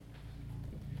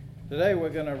Today we're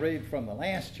going to read from the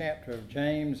last chapter of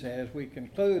James as we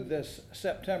conclude this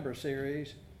September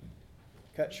series,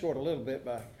 cut short a little bit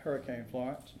by Hurricane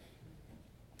Florence,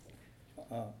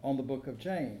 on the book of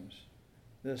James,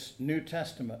 this New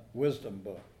Testament wisdom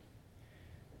book.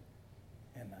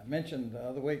 And I mentioned the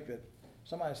other week that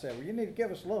somebody said, well, you need to give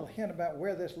us a little hint about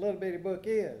where this little bitty book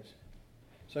is.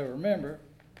 So remember,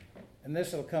 and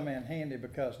this will come in handy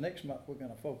because next month we're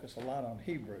going to focus a lot on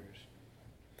Hebrews.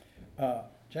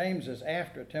 James is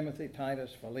after Timothy,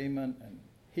 Titus, Philemon, and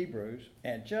Hebrews,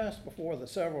 and just before the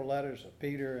several letters of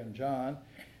Peter and John.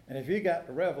 And if you got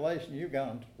to Revelation, you've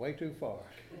gone way too far.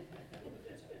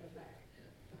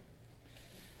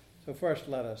 So first,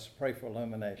 let us pray for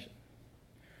illumination.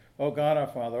 Oh God, our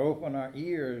Father, open our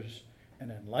ears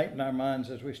and enlighten our minds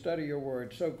as we study your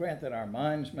word. So grant that our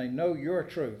minds may know your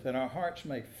truth and our hearts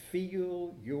may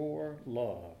feel your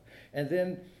love. And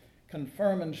then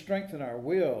confirm and strengthen our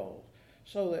will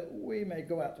so that we may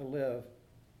go out to live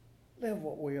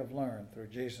what we have learned through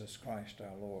Jesus Christ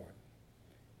our Lord.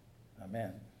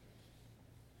 Amen.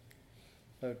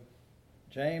 So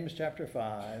James chapter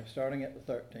 5, starting at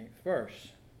the 13th verse.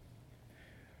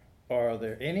 Are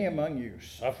there any among you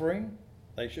suffering?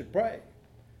 They should pray.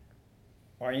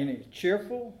 Are any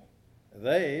cheerful?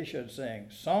 They should sing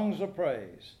songs of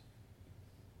praise.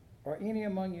 Are any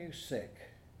among you sick?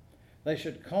 They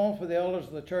should call for the elders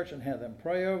of the church and have them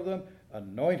pray over them,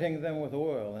 anointing them with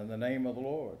oil in the name of the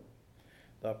Lord.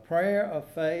 The prayer of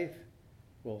faith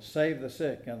will save the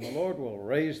sick, and the Lord will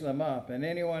raise them up, and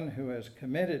anyone who has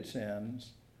committed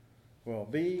sins will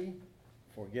be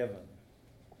forgiven.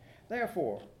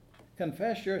 Therefore,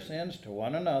 confess your sins to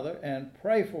one another and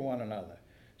pray for one another,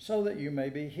 so that you may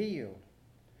be healed.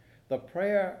 The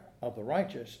prayer of the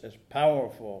righteous is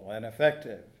powerful and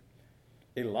effective.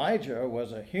 Elijah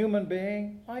was a human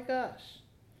being like us,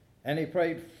 and he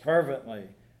prayed fervently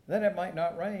that it might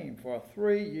not rain for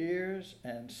 3 years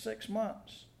and 6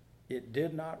 months. It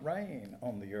did not rain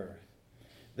on the earth.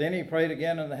 Then he prayed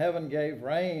again, and the heaven gave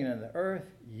rain, and the earth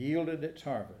yielded its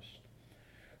harvest.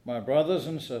 My brothers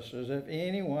and sisters, if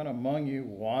anyone among you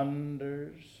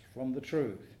wanders from the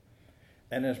truth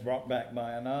and is brought back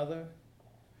by another,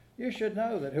 you should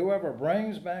know that whoever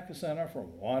brings back a sinner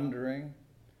from wandering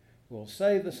will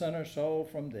save the sinner's soul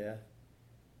from death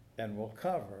and will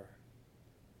cover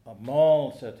a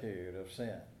multitude of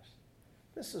sins.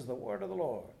 This is the word of the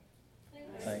Lord.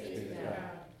 Thanks be to God.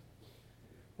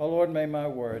 Oh Lord, may my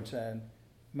words and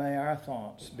may our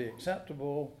thoughts be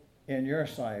acceptable in your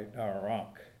sight, our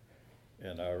rock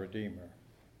and our Redeemer.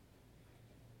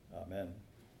 Amen.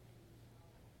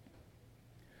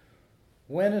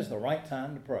 When is the right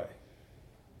time to pray?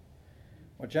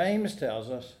 Well, James tells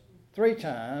us 3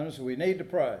 times we need to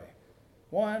pray.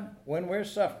 1, when we're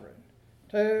suffering.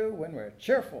 2, when we're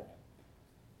cheerful.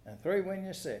 And 3, when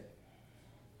you're sick.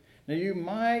 Now you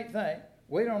might think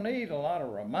we don't need a lot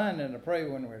of reminding to pray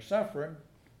when we're suffering,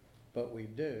 but we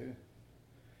do.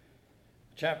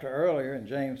 A chapter earlier in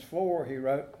James 4, he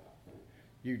wrote,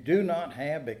 you do not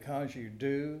have because you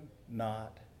do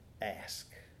not ask.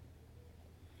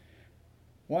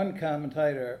 One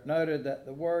commentator noted that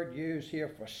the word used here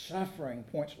for suffering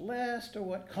points less to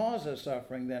what causes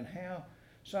suffering than how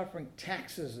suffering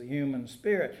taxes the human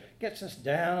spirit, gets us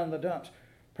down in the dumps.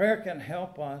 Prayer can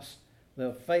help us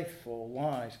live faithful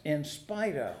lives in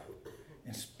spite of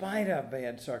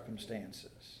bad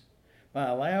circumstances, by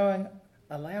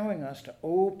allowing us to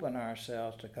open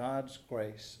ourselves to God's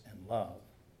grace and love.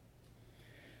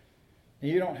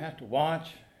 You don't have to watch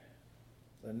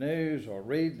the news or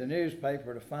read the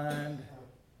newspaper to find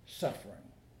suffering.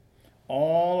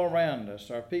 All around us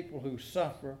are people who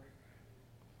suffer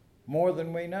more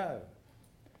than we know.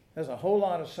 There's a whole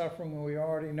lot of suffering we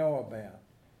already know about.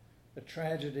 The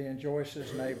tragedy in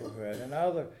Joyce's neighborhood and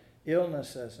other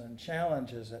illnesses and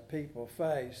challenges that people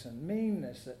face and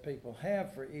meanness that people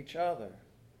have for each other.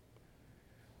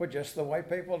 Well, just the way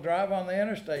people drive on the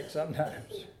interstate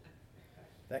sometimes.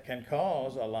 That can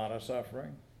cause a lot of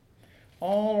suffering.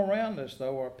 All around us,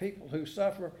 though, are people who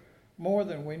suffer more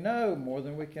than we know, more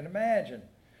than we can imagine.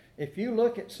 If you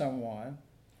look at someone,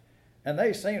 and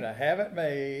they seem to have it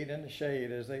made in the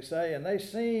shade, as they say, and they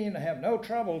seem to have no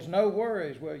troubles, no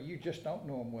worries, well, you just don't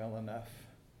know them well enough.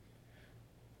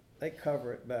 They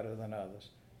cover it better than others.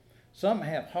 Some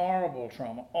have horrible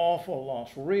trauma, awful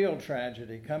loss, real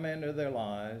tragedy come into their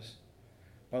lives,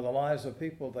 or the lives of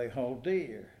people they hold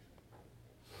dear.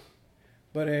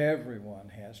 But everyone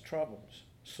has troubles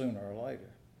sooner or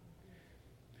later.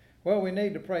 Well, we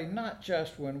need to pray not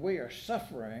just when we are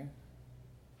suffering.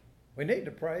 We need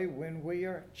to pray when we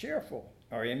are cheerful.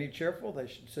 Are any cheerful? They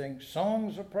should sing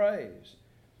songs of praise.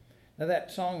 Now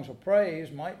that songs of praise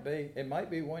might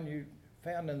be one you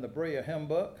found in the Berea hymn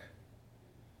book,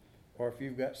 or if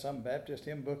you've got some Baptist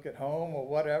hymn book at home or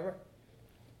whatever,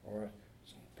 or a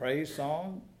praise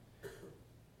song.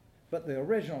 But the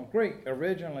original Greek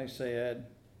originally said,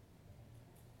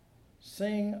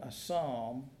 sing a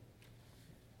psalm.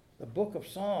 The book of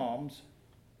Psalms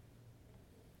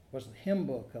was the hymn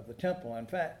book of the temple. In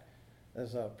fact,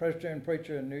 there's a Presbyterian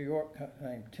preacher in New York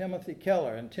named Timothy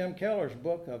Keller, and Tim Keller's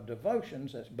book of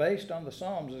devotions that's based on the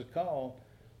Psalms is called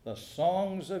The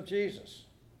Songs of Jesus.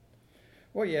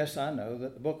 Well, yes, I know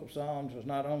that the book of Psalms was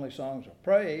not only songs of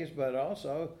praise, but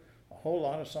also a whole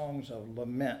lot of songs of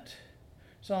lament.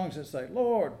 Songs that say,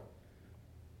 Lord,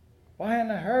 why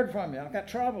haven't I heard from you? I've got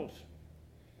troubles.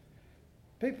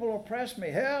 People oppress me,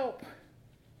 help,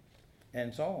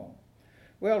 and so on.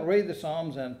 Well, read the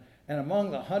Psalms, and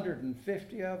among the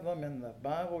 150 of them in the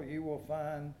Bible,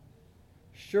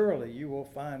 surely you will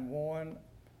find one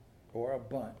or a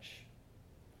bunch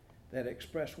that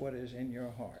express what is in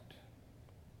your heart.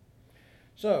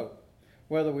 So,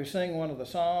 whether we sing one of the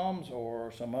Psalms or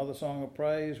some other song of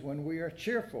praise, when we are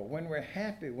cheerful, when we're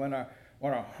happy, when our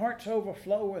hearts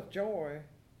overflow with joy,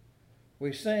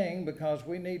 we sing because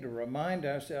we need to remind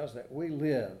ourselves that we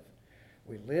live.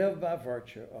 We live by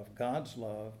virtue of God's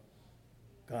love,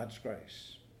 God's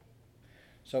grace.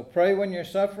 So pray when you're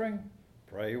suffering,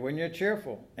 pray when you're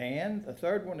cheerful. And the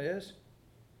third one is,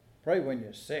 pray when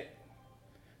you're sick.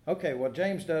 Okay, well,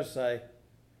 James does say,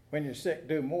 when you're sick,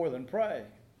 do more than pray.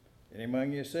 Any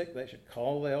among you sick, they should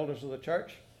call the elders of the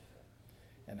church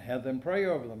and have them pray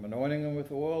over them, anointing them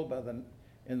with oil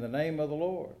in the name of the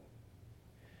Lord.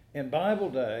 In Bible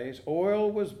days, oil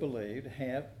was believed to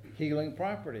have healing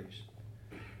properties.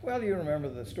 Well, you remember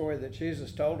the story that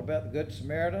Jesus told about the Good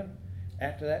Samaritan?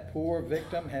 After that poor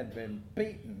victim had been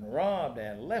beaten, robbed,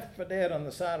 and left for dead on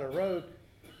the side of the road,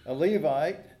 a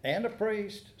Levite and a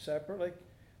priest separately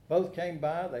both came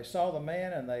by. They saw the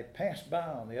man and they passed by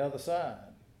on the other side,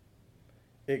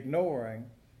 ignoring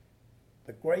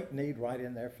the great need right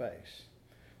in their face.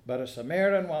 But a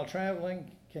Samaritan, while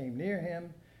traveling, came near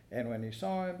him, and when he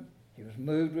saw him, he was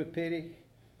moved with pity.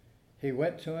 He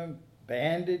went to him,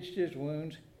 bandaged his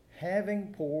wounds,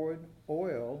 having poured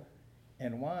oil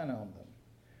and wine on them.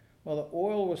 Well, the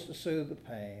oil was to soothe the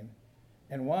pain,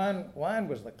 and wine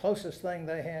was the closest thing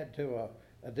they had to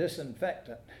a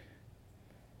disinfectant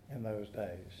in those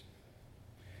days.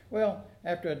 Well,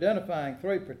 after identifying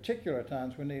 3 particular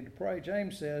times we need to pray,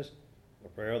 James says, the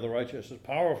prayer of the righteous is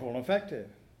powerful and effective.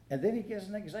 And then he gives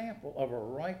an example of a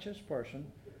righteous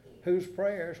person whose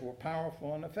prayers were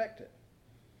powerful and effective.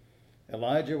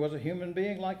 Elijah was a human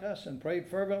being like us and prayed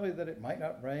fervently that it might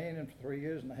not rain, and for 3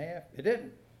 years and a half, it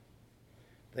didn't.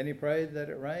 Then he prayed that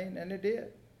it rained, and it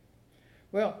did.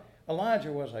 Well,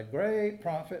 Elijah was a great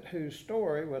prophet whose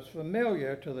story was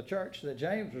familiar to the church that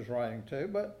James was writing to,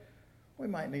 but we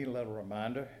might need a little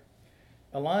reminder.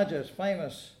 Elijah is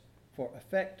famous for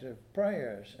effective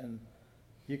prayers, and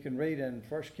you can read in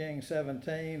 1 Kings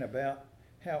 17 about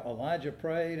how Elijah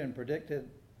prayed and predicted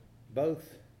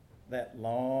both that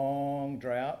long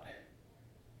drought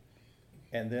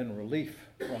and then relief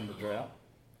from the drought.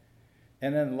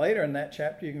 And then later in that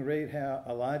chapter, you can read how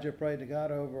Elijah prayed to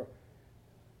God over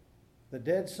the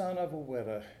dead son of a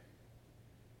widow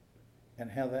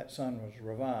and how that son was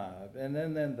revived. And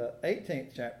then in the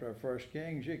 18th chapter of 1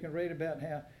 Kings, you can read about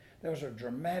how there was a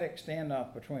dramatic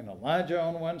standoff between Elijah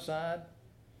on one side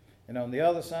and on the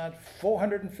other side,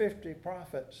 450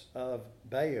 prophets of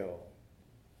Baal,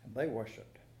 and they worshipped.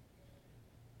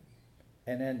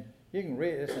 And then you can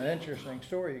read, it's an interesting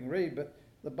story you can read, but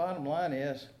the bottom line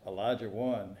is Elijah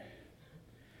won.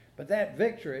 But that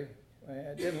victory,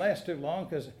 it didn't last too long,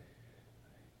 because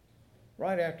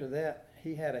right after that,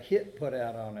 he had a hit put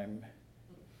out on him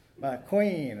by a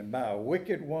queen and by a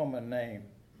wicked woman named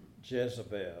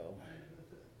Jezebel.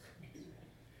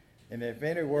 And if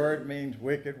any word means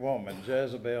wicked woman,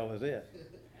 Jezebel is it.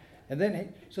 And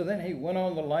then he went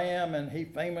on the lam, and he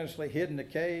famously hid in the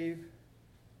cave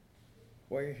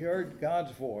where he heard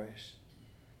God's voice,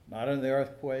 not in the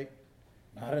earthquake,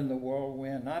 not in the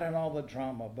whirlwind, not in all the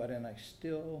drama, but in a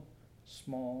still,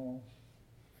 small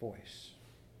voice.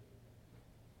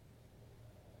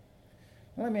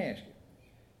 Now, let me ask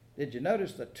you, did you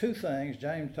notice the 2 things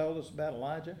James told us about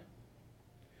Elijah?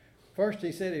 First,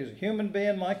 he said he was a human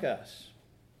being like us.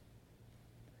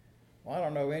 Well, I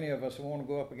don't know any of us who want to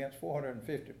go up against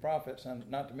 450 prophets, and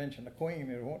not to mention the queen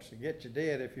who wants to get you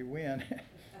dead if you win.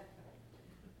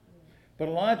 But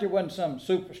Elijah wasn't some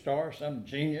superstar, some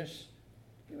genius.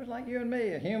 He was like you and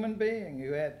me, a human being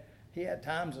he had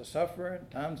times of suffering,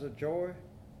 times of joy.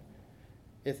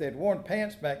 If they'd worn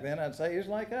pants back then, I'd say he was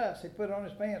like us. He put on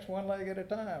his pants one leg at a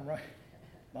time, right?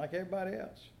 Like everybody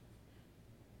else.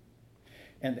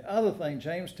 And the other thing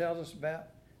James tells us about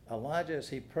Elijah is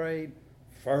he prayed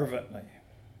fervently.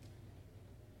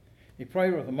 He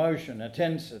prayed with emotion,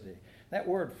 intensity. That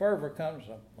word fervor comes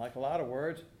from, like a lot of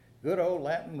words, good old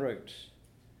Latin roots.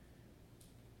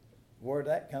 The word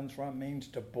that comes from means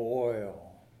to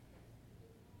boil.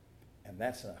 And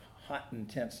that's a hot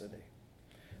intensity.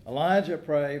 Elijah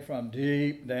prayed from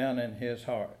deep down in his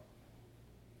heart.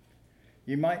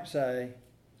 You might say,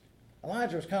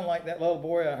 Elijah was kind of like that little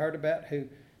boy I heard about who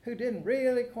didn't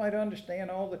really quite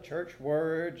understand all the church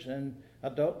words and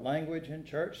adult language in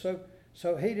church.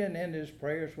 So he didn't end his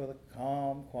prayers with a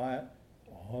calm, quiet,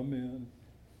 Amen.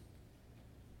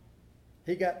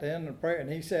 He got to end the prayer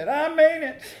and he said, I mean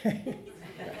it.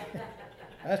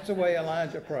 That's the way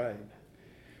Elijah prayed.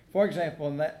 For example,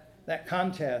 in that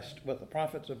contest with the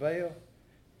prophets of Baal,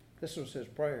 this was his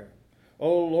prayer.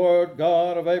 O Lord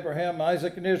God of Abraham,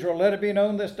 Isaac, and Israel, let it be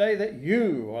known this day that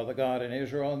you are the God in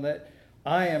Israel, and that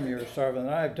I am your servant,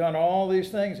 and I have done all these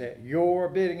things at your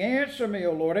bidding. Answer me,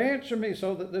 O Lord, answer me,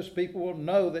 so that this people will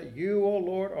know that you, O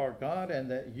Lord, are God, and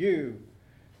that you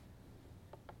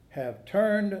have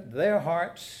turned their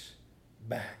hearts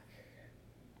back.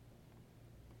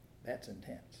 That's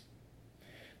intense.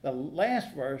 The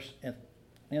last verse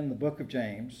in the book of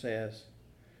James says,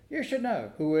 you should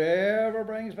know, whoever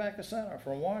brings back a sinner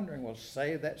from wandering will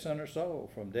save that sinner's soul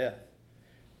from death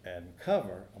and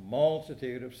cover a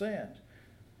multitude of sins.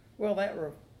 Well,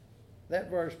 that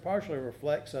verse partially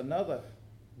reflects another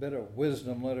bit of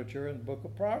wisdom literature in the book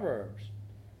of Proverbs.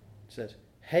 It says,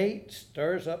 hate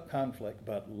stirs up conflict,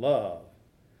 but love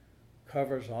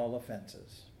covers all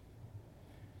offenses.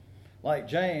 Like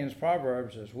James,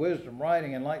 Proverbs is wisdom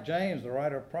writing, and like James, the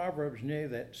writer of Proverbs knew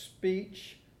that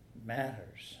speech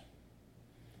matters.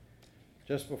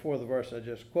 Just before the verse I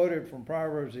just quoted from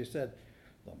Proverbs, he said,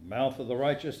 the mouth of the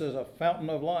righteous is a fountain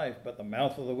of life, but the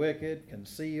mouth of the wicked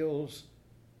conceals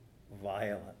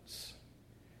violence.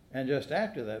 And just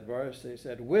after that verse, he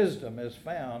said, wisdom is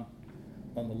found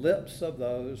on the lips of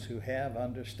those who have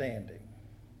understanding.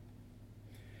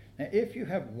 Now, if you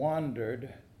have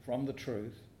wandered from the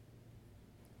truth,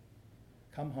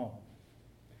 come home.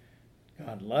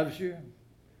 God loves you.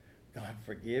 God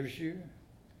forgives you.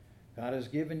 God has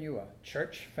given you a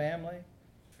church family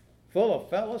full of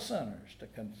fellow sinners to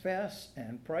confess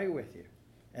and pray with you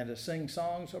and to sing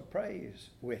songs of praise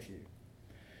with you.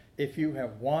 If you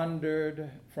have wandered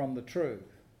from the truth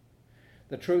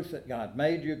that God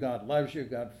made you, God loves you,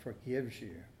 God forgives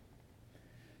you,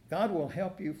 God will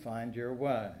help you find your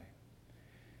way.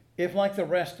 If, like the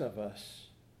rest of us,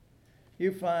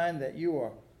 you find that you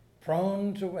are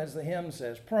prone to, as the hymn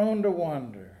says, prone to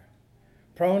wander,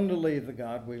 prone to leave the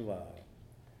God we love,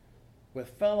 with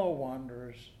fellow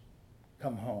wanderers,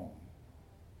 come home.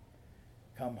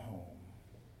 Come home.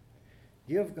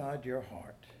 Give God your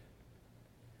heart,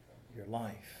 your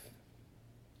life,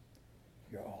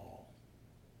 your all.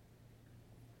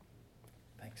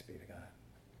 Thanks be to God.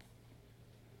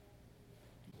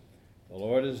 The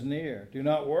Lord is near. Do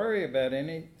not worry about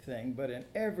anything, but in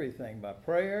everything, by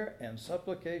prayer and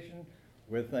supplication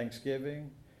with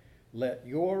thanksgiving, let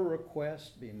your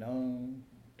request be known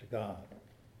to God.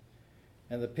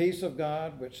 And the peace of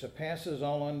God, which surpasses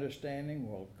all understanding,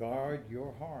 will guard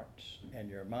your hearts and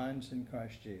your minds in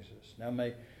Christ Jesus. Now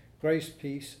may grace,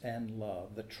 peace, and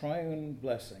love, the triune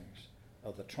blessings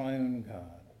of the triune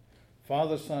God,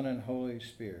 Father, Son, and Holy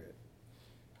Spirit,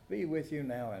 be with you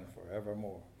now and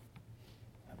forevermore.